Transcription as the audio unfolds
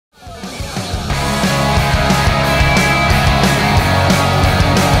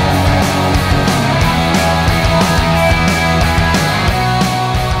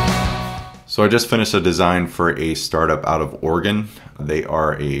So I just finished a design for a startup out of Oregon. They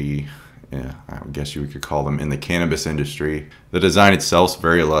are I guess you could call them in the cannabis industry. The design itself is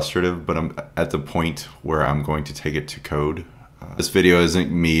very illustrative, but I'm at the point where I'm going to take it to code. This video isn't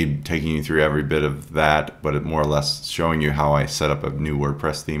me taking you through every bit of that, but it more or less showing you how I set up a new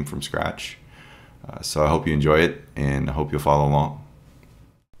WordPress theme from scratch. So I hope you enjoy it, and I hope you'll follow along.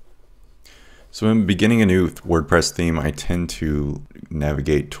 So in beginning a new WordPress theme, I tend to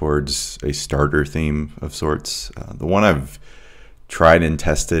navigate towards a starter theme of sorts. The one I've tried and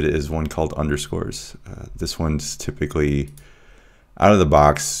tested is one called Underscores. This one's typically out of the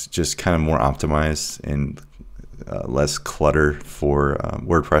box, just kind of more optimized and less clutter for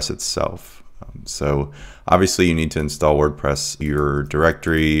WordPress itself. So obviously you need to install WordPress, your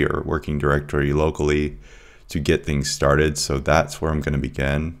directory or working directory locally to get things started. So that's where I'm going to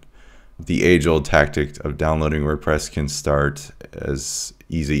begin. The age-old tactic of downloading WordPress can start as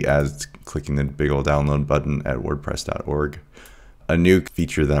easy as clicking the big old download button at wordpress.org. A new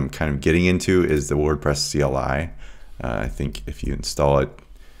feature that I'm kind of getting into is the WordPress CLI. I think if you install it,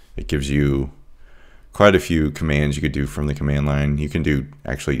 it gives you quite a few commands you could do from the command line. You can do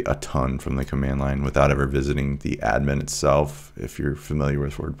actually a ton from the command line without ever visiting the admin itself if you're familiar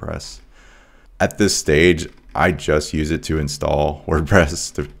with WordPress. At this stage, I just use it to install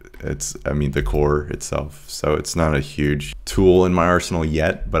WordPress. The core itself. So it's not a huge tool in my arsenal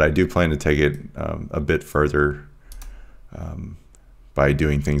yet, but I do plan to take it a bit further by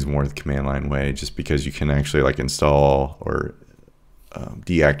doing things more the command line way, just because you can actually like install or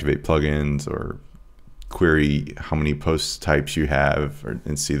deactivate plugins or query how many post types you have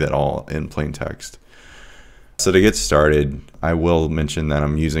and see that all in plain text. So to get started, I will mention that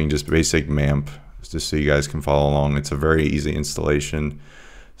I'm using just basic MAMP just so you guys can follow along. It's a very easy installation.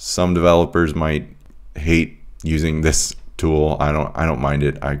 Some developers might hate using this tool. I don't mind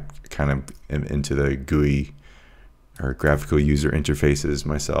it. I kind of am into the GUI or graphical user interfaces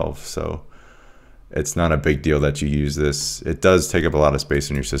myself, so it's not a big deal that you use this. It does take up a lot of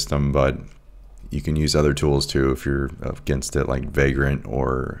space in your system, but you can use other tools too if you're against it, like Vagrant,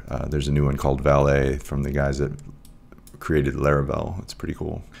 or there's a new one called Valet from the guys that created Laravel. It's pretty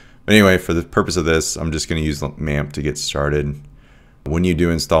cool. But anyway, for the purpose of this, I'm just going to use MAMP to get started. When you do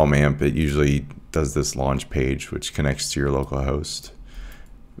install MAMP, it usually does this launch page, which connects to your local host.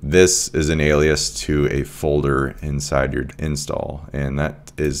 This is an alias to a folder inside your install, and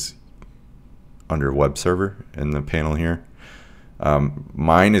that is under web server in the panel here.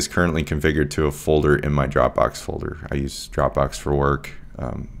 Mine is currently configured to a folder in my Dropbox folder. I use Dropbox for work,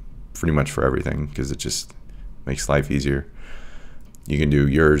 pretty much for everything, because it just makes life easier. You can do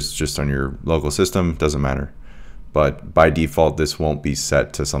yours just on your local system, doesn't matter. But by default, this won't be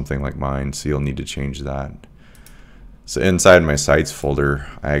set to something like mine, so you'll need to change that. So inside my sites folder,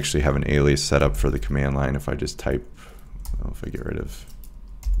 I actually have an alias set up for the command line. If I just type, if I get rid of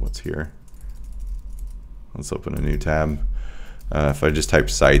what's here, let's open a new tab. If I just type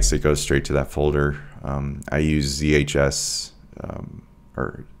sites, it goes straight to that folder. I use ZHS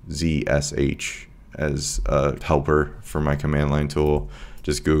or ZSH as a helper for my command line tool.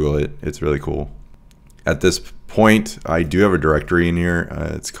 Just Google it, it's really cool. At this point, I do have a directory in here.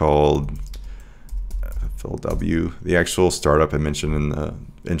 It's called PhilW. The actual startup I mentioned in the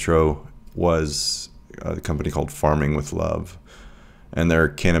intro was a company called Farming with Love, and they're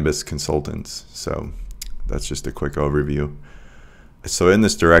cannabis consultants. So that's just a quick overview. So in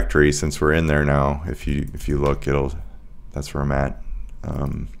this directory, since we're in there now, if you look, that's where I'm at.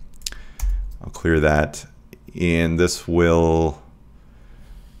 I'll clear that, and this will.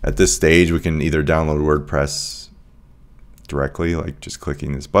 At this stage, we can either download WordPress directly, like just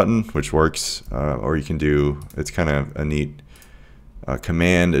clicking this button, which works, or you can do, it's kind of a neat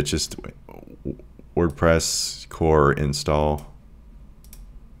command. It's just WordPress core install,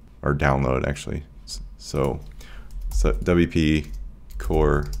 or download actually. So WP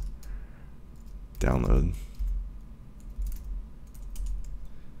core download.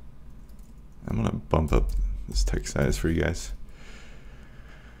 I'm gonna bump up this text size for you guys.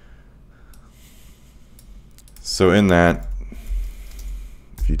 So in that,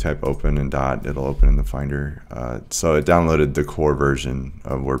 if you type open and dot, it'll open in the Finder. So it downloaded the core version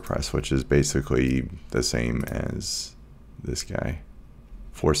of WordPress, which is basically the same as this guy.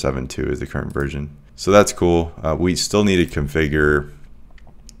 4.7.2 is the current version. So that's cool. We still need to configure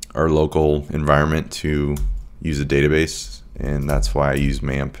our local environment to use a database, and that's why I use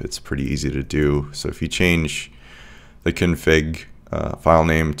MAMP. It's pretty easy to do. So if you change the config file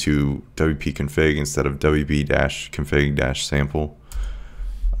name to wp-config instead of wp-config-sample.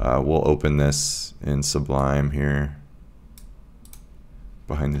 We'll open this in Sublime here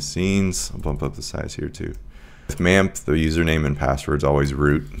behind the scenes. I'll bump up the size here too. With MAMP, the username and password is always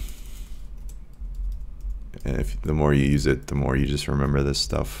root. And the more you use it, the more you just remember this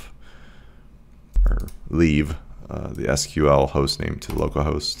stuff. Or leave the SQL hostname to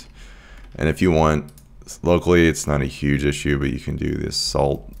localhost. And if you want, locally, it's not a huge issue, but you can do this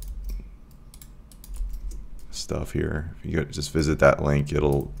salt stuff here. If you just visit that link,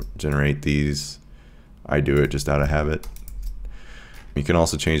 it'll generate these. I do it just out of habit. You can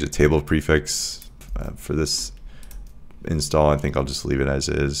also change the table prefix for this install. I think I'll just leave it as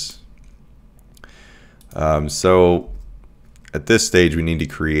is. So at this stage, we need to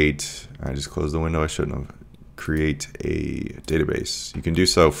create, I just closed the window, I shouldn't have, create a database. You can do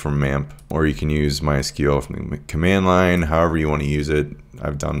so from MAMP, or you can use MySQL from the command line, however you want to use it.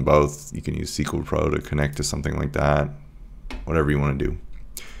 I've done both. You can use SQL Pro to connect to something like that, whatever you want to do.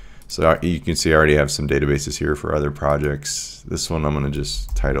 So you can see I already have some databases here for other projects. This one I'm going to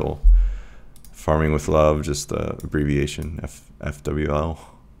just title Farming with Love, just the abbreviation, FWL.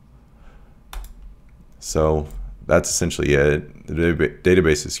 So that's essentially it. The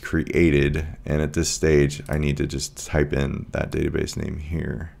database is created, and at this stage I need to just type in that database name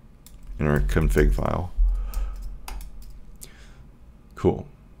here in our config file. Cool.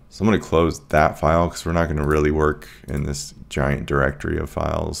 So I'm going to close that file because we're not going to really work in this giant directory of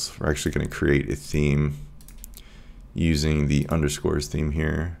files. We're actually going to create a theme using the underscores theme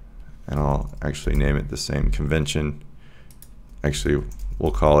here, and I'll actually name it the same convention. Actually,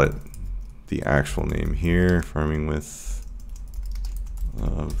 we'll call it the actual name here, Farming with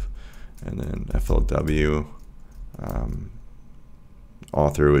Love, and then FLW.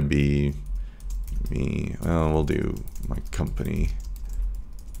 Author would be me. Well, we'll do my company.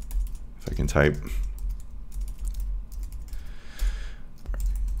 If I can type.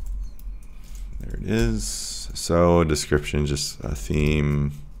 There it is. So description, just a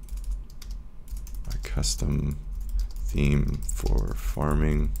theme, a custom theme for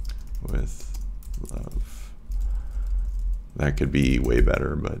farming with love. That could be way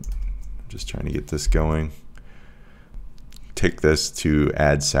better, but I'm just trying to get this going. Take this to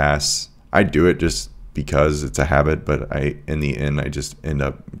add Sass. I do it just because it's a habit, but in the end I just end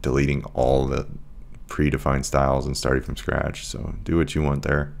up deleting all the predefined styles and starting from scratch. So do what you want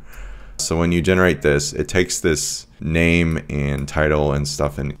there. So when you generate this, it takes this name and title and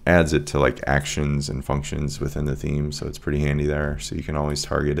stuff and adds it to like actions and functions within the theme. So it's pretty handy there. So you can always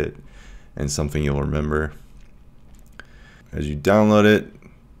target it and something you'll remember. As you download it,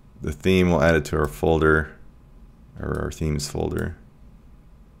 the theme will add it to our folder, or our themes folder.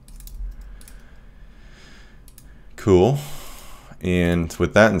 Cool. And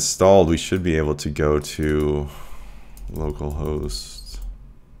with that installed, we should be able to go to localhost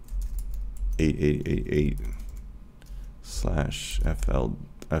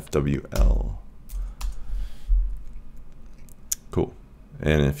 8888/FWL. Cool.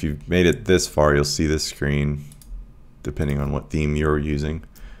 And if you've made it this far, you'll see this screen, depending on what theme you're using.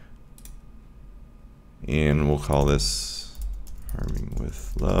 And we'll call this Farming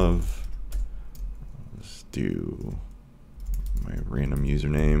with Love. Let's do my random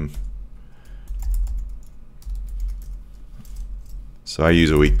username. So I use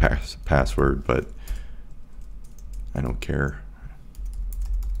a weak password, but I don't care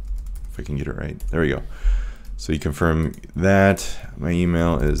if I can get it right. There we go. So you confirm that. My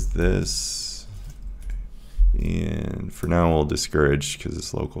email is this. And for now, we'll discourage because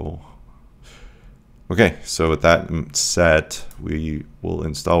it's local. Okay, so with that set, we will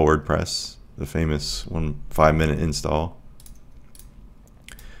install WordPress, the famous 5-minute install.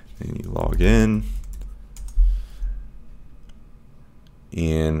 And you log in.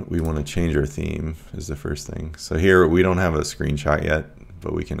 And we want to change our theme is the first thing. So here we don't have a screenshot yet,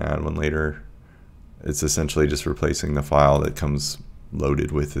 but we can add one later. It's essentially just replacing the file that comes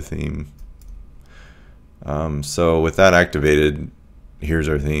loaded with the theme. So with that activated, here's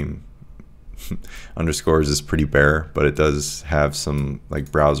our theme. Underscores is pretty bare, but it does have some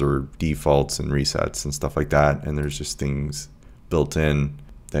like browser defaults and resets and stuff like that. And there's just things built in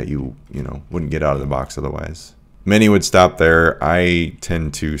that you wouldn't get out of the box otherwise. Many would stop there. I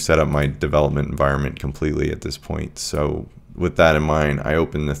tend to set up my development environment completely at this point. So with that in mind, I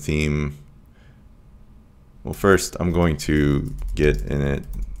open the theme. Well, first I'm going to get in it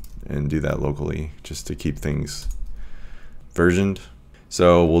and do that locally just to keep things versioned.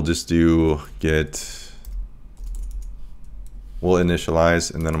 So we'll just do get, we'll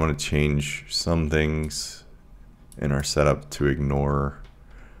initialize, and then I'm going to change some things in our setup to ignore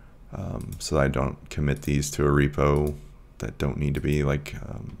so that I don't commit these to a repo that don't need to be, like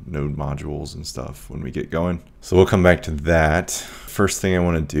node modules and stuff when we get going. So we'll come back to that. First thing I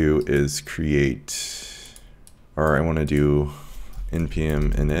want to do is create, or I want to do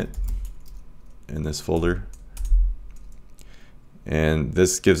npm init in this folder. And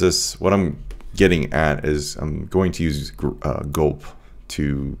this gives us, what I'm getting at is I'm going to use Gulp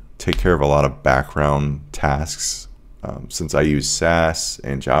to take care of a lot of background tasks. Since I use Sass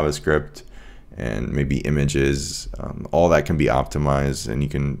and JavaScript and maybe images, all that can be optimized, and you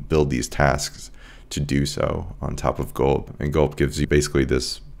can build these tasks to do so on top of Gulp. And Gulp gives you basically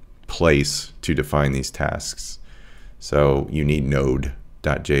this place to define these tasks. So you need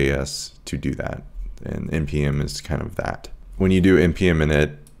node.js to do that, and npm is kind of that. When you do npm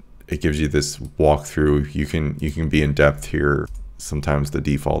init, it gives you this walkthrough. You can be in depth here. Sometimes the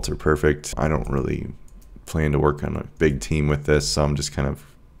defaults are perfect. I don't really plan to work on a big team with this, so I'm just kind of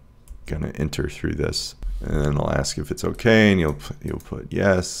gonna enter through this, and then I'll ask if it's okay, and you'll put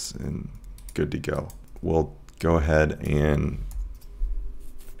yes, and good to go. We'll go ahead and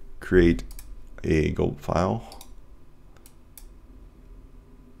create a Gulp file.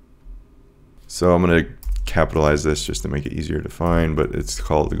 So I'm gonna capitalize this just to make it easier to find, but it's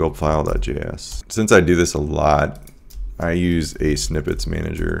called the gulpfile.js. Since I do this a lot, I use a snippets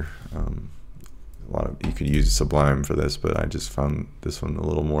manager. You could use Sublime for this, but I just found this one a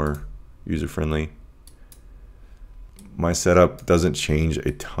little more user-friendly. My setup doesn't change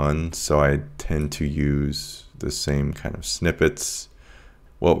a ton, so I tend to use the same kind of snippets.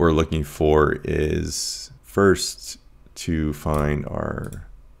 What we're looking for is first to find our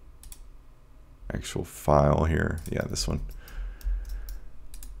actual file here. Yeah, this one.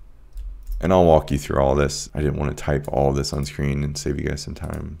 And I'll walk you through all this. I didn't want to type all this on screen and save you guys some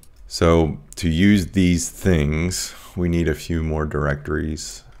time. So to use these things, we need a few more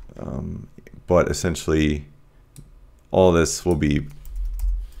directories. But essentially, all this will be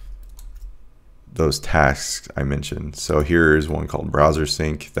those tasks I mentioned. So here is one called browser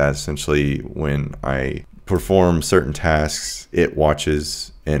sync. That essentially, when I perform certain tasks, it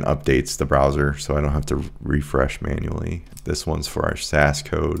watches and updates the browser, so I don't have to refresh manually. This one's for our Sass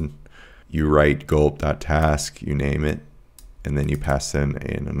code. You write gulp.task, you name it, and then you pass in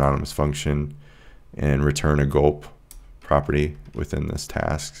an anonymous function and return a gulp property within this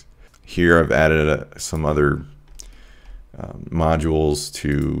task. Here I've added some other modules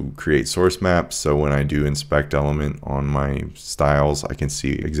to create source maps, so when I do inspect element on my styles, I can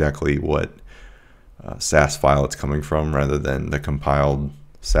see exactly what Sass file it's coming from rather than the compiled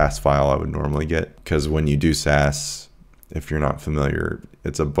Sass file I would normally get. Because when you do Sass, if you're not familiar,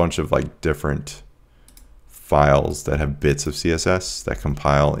 it's a bunch of like different files that have bits of CSS that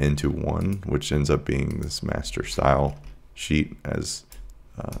compile into one, which ends up being this master style sheet, as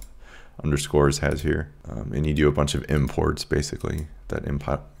underscores has here. And you do a bunch of imports basically that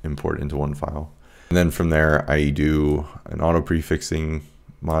import into one file. And then from there, I do an auto prefixing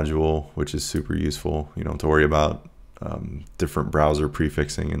module, which is super useful. You don't have to worry about different browser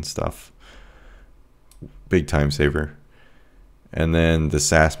prefixing and stuff. Big time saver. And then the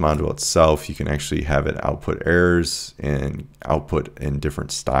Sass module itself, you can actually have it output errors and output in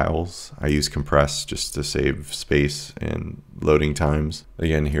different styles. I use compress just to save space and loading times.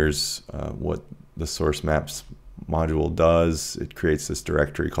 Again, here's what the source maps module does. It creates this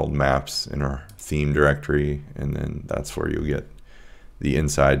directory called maps in our theme directory, and then that's where you'll get the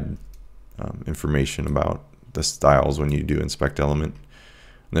inside information about the styles when you do inspect element.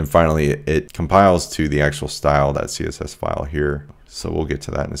 And then finally, it compiles to the actual style.css file here. So we'll get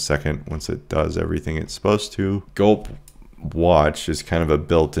to that in a second once it does everything it's supposed to. Gulp watch is kind of a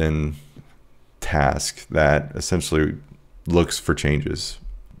built-in task that essentially looks for changes.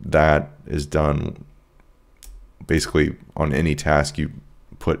 That is done basically on any task you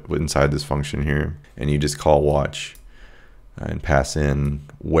put inside this function here, and you just call watch and pass in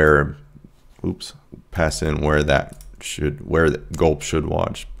where where the Gulp should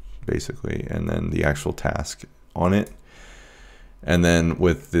watch basically, and then the actual task on it. And then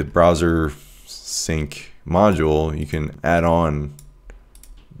with the browser sync module, you can add on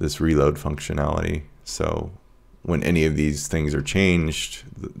this reload functionality. So when any of these things are changed,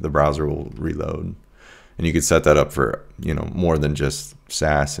 the browser will reload. And you could set that up for, more than just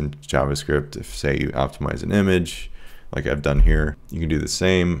Sass and JavaScript. If say you optimize an image, like I've done here, you can do the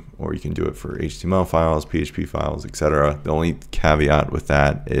same, or you can do it for HTML files, PHP files, etc. The only caveat with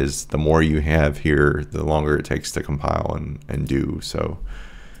that is the more you have here, the longer it takes to compile and do. So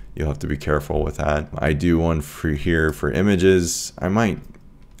you'll have to be careful with that. I do one for here for images. I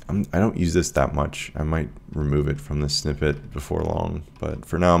don't use this that much. I might remove it from the snippet before long, but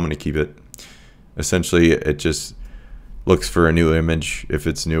for now I'm going to keep it. Essentially, it just looks for a new image. If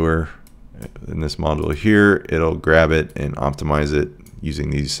it's newer in this module here, it'll grab it and optimize it using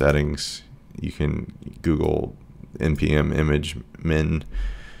these settings. You can Google npm image min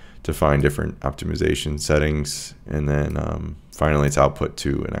to find different optimization settings, and then finally it's output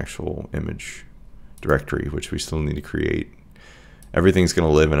to an actual image directory, which we still need to create. Everything's going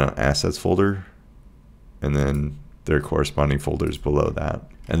to live in an assets folder, and then their corresponding folders below that.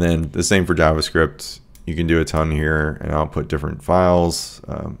 And then the same for JavaScript. You can do a ton here and output different files.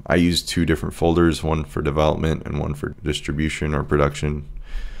 I use 2 different folders, one for development and one for distribution or production.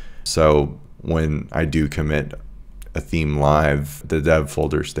 So when I do commit a theme live, the dev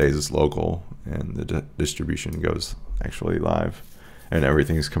folder stays as local and the distribution goes actually live, and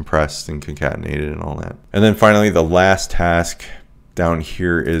everything's compressed and concatenated and all that. And then finally, the last task down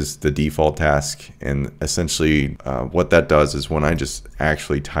here is the default task. And essentially what that does is when I just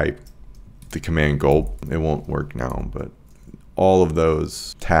actually type the command gulp, it won't work now, but all of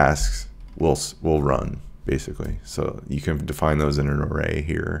those tasks will run basically. So you can define those in an array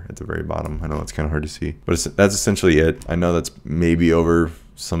here at the very bottom. I know it's kind of hard to see, but that's essentially it. I know that's maybe over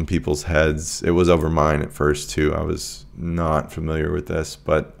some people's heads. It was over mine at first too. I was not familiar with this,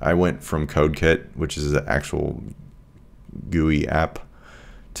 but I went from CodeKit, which is an actual GUI app,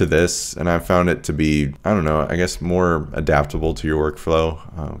 to this, and I found it to be, I don't know, I guess more adaptable to your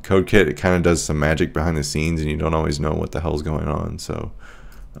workflow. CodeKit, it kind of does some magic behind the scenes and you don't always know what the hell's going on. So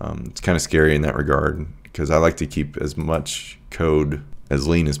it's kind of scary in that regard, because I like to keep as much code as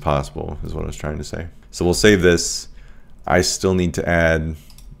lean as possible, is what I was trying to say. So we'll save this. I still need to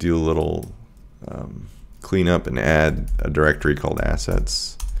do a little cleanup and add a directory called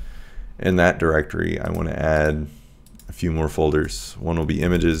assets. In that directory, I want to add a few more folders. One will be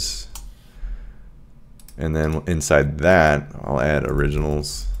images, and then inside that I'll add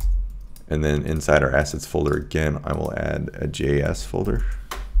originals, and then inside our assets folder again I will add a JS folder,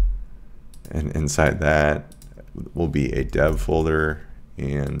 and inside that will be a dev folder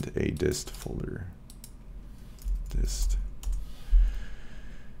and a dist folder.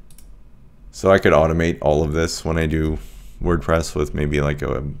 So I could automate all of this when I do WordPress with maybe like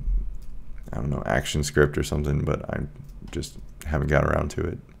a, I don't know, action script or something, but I just haven't got around to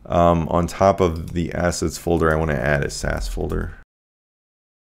it. On top of the assets folder, I want to add a Sass folder.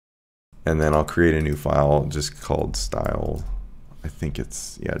 And then I'll create a new file just called style. I think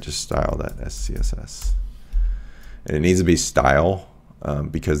it's, yeah, just style.scss. And it needs to be style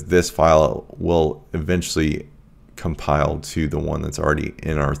because this file will eventually compile to the one that's already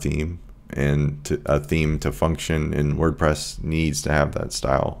in our theme. And a theme to function in WordPress needs to have that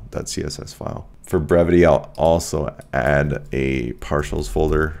style.css file. For brevity, I'll also add a partials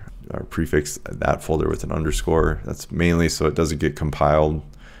folder, or prefix that folder with an underscore. That's mainly so it doesn't get compiled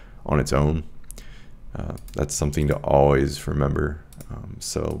on its own. That's something to always remember.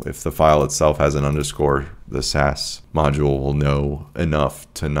 So if the file itself has an underscore, the Sass module will know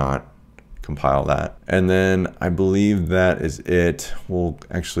enough to not compile that. And then I believe that is it. We'll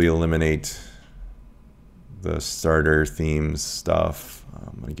actually eliminate the starter themes stuff.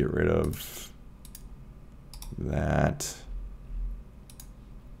 I'm gonna get rid of that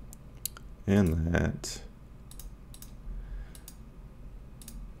and that.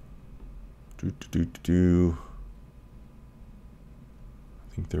 I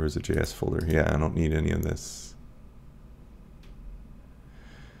think there was a JS folder. Yeah, I don't need any of this.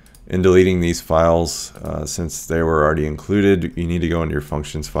 In deleting these files, since they were already included, you need to go into your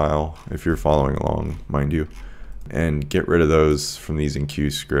functions file, if you're following along, mind you, and get rid of those from these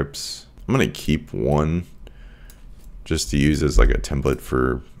enqueue scripts. I'm going to keep one just to use as like a template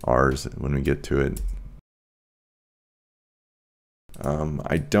for ours when we get to it.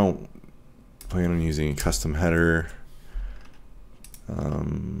 I don't plan on using a custom header.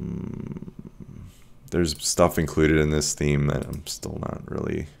 There's stuff included in this theme that I'm still not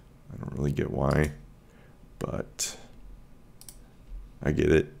really, I don't really get why, but I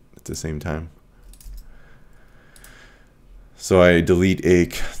get it at the same time. So I delete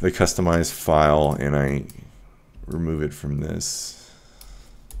the customized file and I remove it from this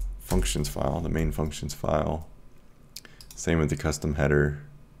functions file, the main functions file. Same with the custom header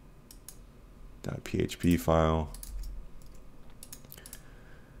 .php file.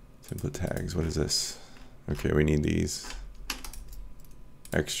 Template tags, what is this? Okay, we need these.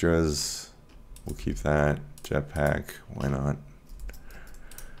 Extras, we'll keep that. Jetpack, why not?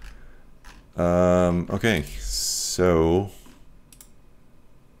 Okay, so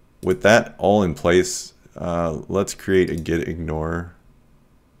with that all in place, let's create a get ignore.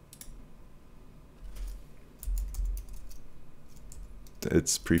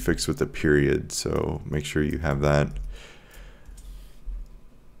 It's prefixed with a period, so make sure you have that.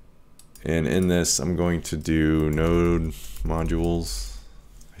 And in this, I'm going to do node modules.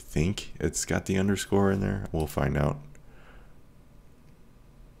 I think it's got the underscore in there. We'll find out.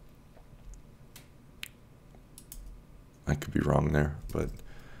 I could be wrong there, but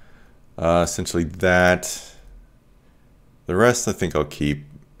essentially that. The rest I think I'll keep.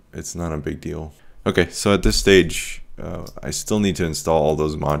 It's not a big deal. Okay, so at this stage, I still need to install all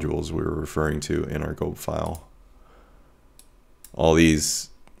those modules we were referring to in our Gulp file. All these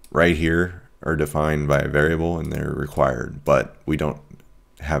right here are defined by a variable and they're required, but we don't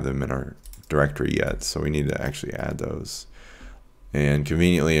have them in our directory yet, so we need to actually add those. And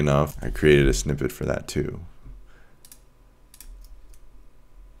conveniently enough, I created a snippet for that too.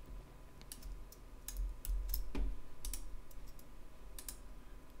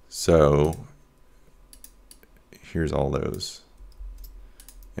 So here's all those.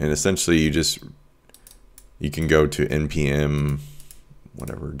 And essentially you can go to npm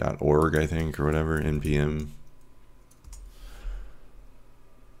whatever .org, I think, or whatever, npm,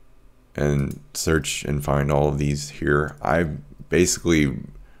 and search and find all of these here. I basically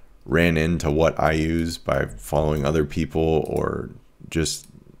ran into what I use by following other people or just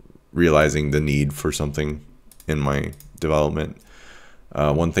realizing the need for something in my development.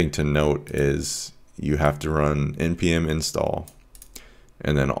 One thing to note is you have to run npm install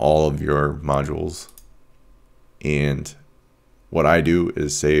and then all of your modules. And what I do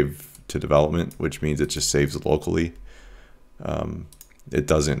is save to development, which means it just saves locally. It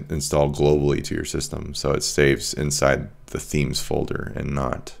doesn't install globally to your system, so it saves inside the themes folder and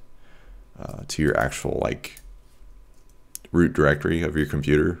not to your actual like root directory of your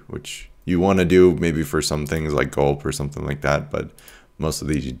computer, which you want to do maybe for some things like Gulp or something like that, but most of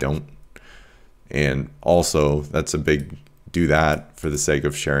these you don't. And also that's a big do that for the sake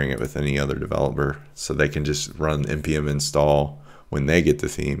of sharing it with any other developer, so they can just run npm install when they get the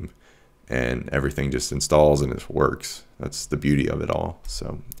theme and everything just installs and it works. That's the beauty of it all.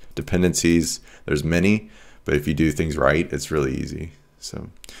 So dependencies, there's many, but if you do things right, it's really easy. So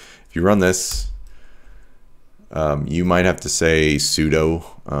if you run this, you might have to say sudo.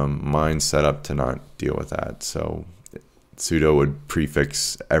 Mine's set up to not deal with that. So sudo would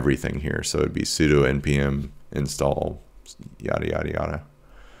prefix everything here. So it'd be sudo npm install yada yada yada.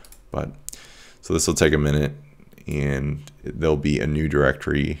 But so this will take a minute, and there'll be a new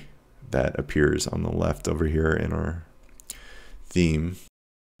directory that appears on the left over here in our theme.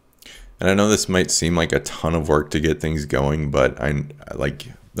 And I know this might seem like a ton of work to get things going, but I like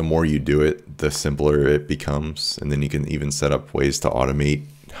the more you do it, the simpler it becomes. And then you can even set up ways to automate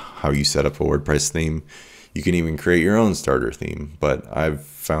how you set up a WordPress theme. You can even create your own starter theme, but I've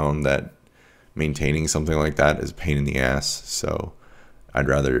found that maintaining something like that is a pain in the ass. So I'd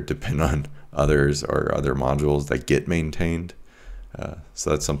rather depend on others or other modules that get maintained. So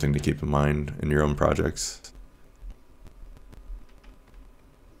that's something to keep in mind in your own projects.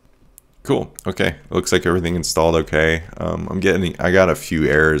 Cool. Okay. Looks like everything installed okay. I got a few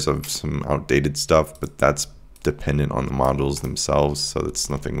errors of some outdated stuff, but that's dependent on the modules themselves, so that's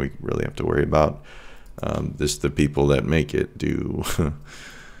nothing we really have to worry about. Just the people that make it do.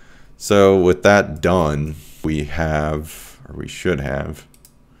 So with that done, we have, or we should have,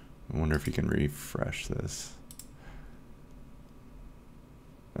 I wonder if you can refresh this.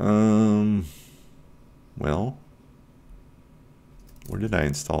 Well, where did I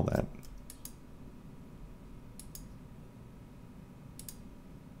install that?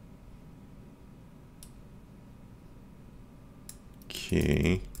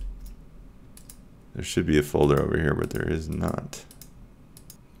 Okay. There should be a folder over here, but there is not.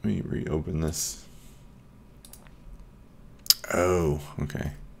 Let me reopen this. Oh,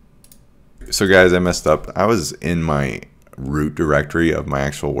 okay. So guys, I messed up. I was in my root directory of my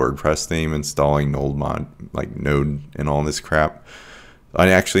actual WordPress theme installing Node and all this crap. I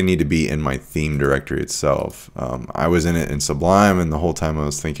actually need to be in my theme directory itself. I was in it in Sublime, and the whole time I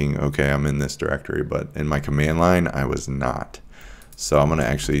was thinking, okay, I'm in this directory, but in my command line, I was not. So I'm gonna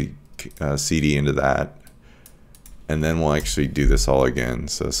actually cd into that, and then we'll actually do this all again.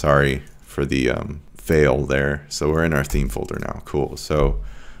 So sorry for the fail there. So we're in our theme folder now. Cool. So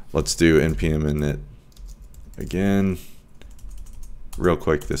let's do npm init again real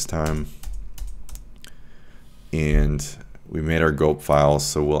quick this time, and we made our Gulp files,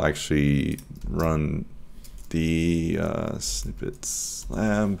 so we'll actually run the snippets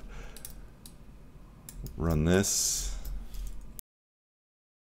lab, run this.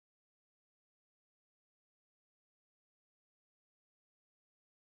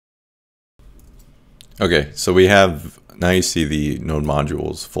 Okay, so we have, now you see the node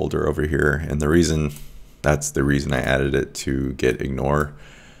modules folder over here, and that's the reason I added it to git ignore.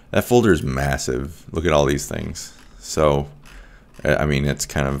 That folder is massive. Look at all these things. So, I mean, it's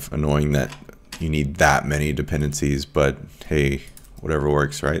kind of annoying that you need that many dependencies, but hey, whatever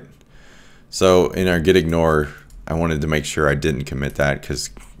works, right? So in our git ignore, I wanted to make sure I didn't commit that, because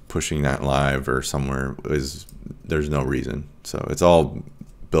pushing that live or somewhere there's no reason. So it's all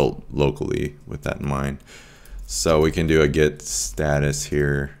built locally with that in mind. So we can do a git status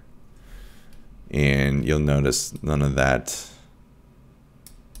here, and you'll notice none of that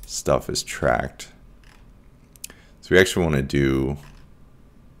stuff is tracked. So we actually want to do,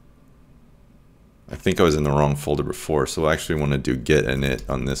 I think I was in the wrong folder before, so we'll actually want to do git init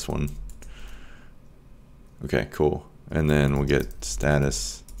on this one. Okay, cool. And then we'll get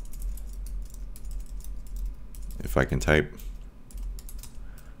status, if I can type.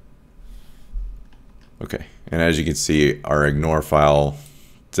 Okay, and as you can see, our ignore file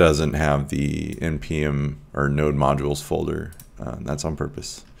doesn't have the npm or node modules folder. That's on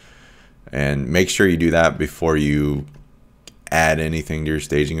purpose. And make sure you do that before you add anything to your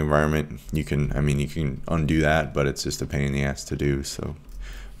staging environment. You can, I mean, you can undo that, but it's just a pain in the ass to do. So,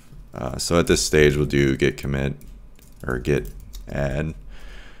 so at this stage, we'll do git commit or git add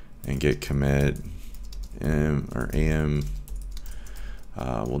and git commit or am.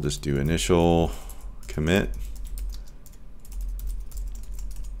 We'll just do initial commit.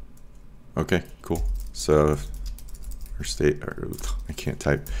 Okay, cool. So our state, or I can't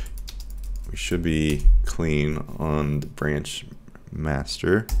type. We should be clean on the branch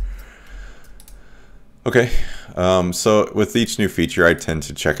master. Okay, so with each new feature, I tend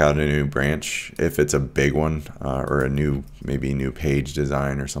to check out a new branch if it's a big one, or a new, maybe new page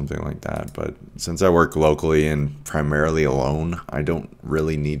design or something like that. But since I work locally and primarily alone, I don't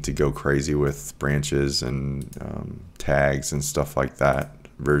really need to go crazy with branches and tags and stuff like that,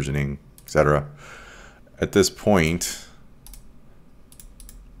 versioning, etc. At this point,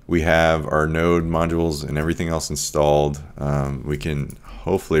 we have our node modules and everything else installed. We can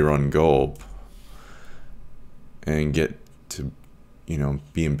hopefully run Gulp and get to, you know,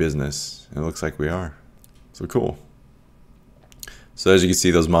 be in business. It looks like we are. So cool. So as you can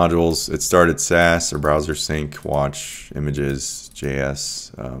see, those modules, it started Sass or browser sync, watch, images,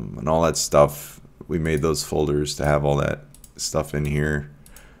 JS, and all that stuff. We made those folders to have all that stuff in here.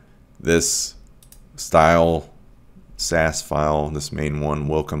 This style Sass file, this main one,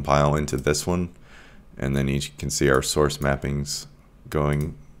 will compile into this one, and then you can see our source mappings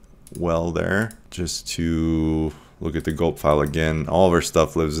going well there. Just to look at the Gulp file again, all of our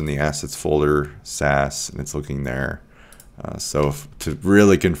stuff lives in the assets folder, Sass, and it's looking there. So to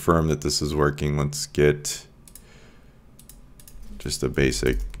really confirm that this is working, let's get just a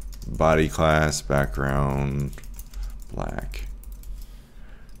basic body class, background, black.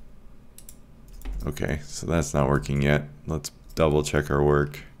 Okay, so that's not working yet. Let's double check our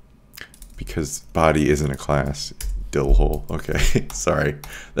work, because body isn't a class. Dill hole. Okay, sorry.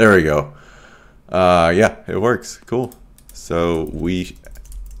 There we go. Yeah, it works. Cool. So we,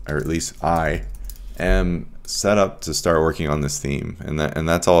 or at least I, am set up to start working on this theme, and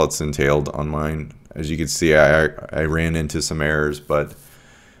that's all it's entailed on mine. As you can see, I ran into some errors, but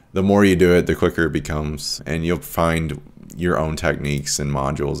the more you do it, the quicker it becomes, and you'll find your own techniques and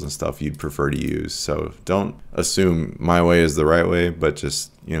modules and stuff you'd prefer to use. So don't assume my way is the right way, but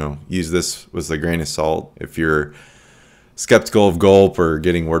just, you know, use this with a grain of salt. If you're skeptical of Gulp or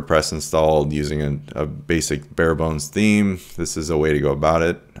getting WordPress installed using a basic bare bones theme, this is a way to go about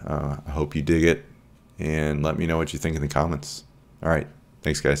it. I hope you dig it, and let me know what you think in the comments. All right,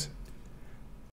 thanks guys.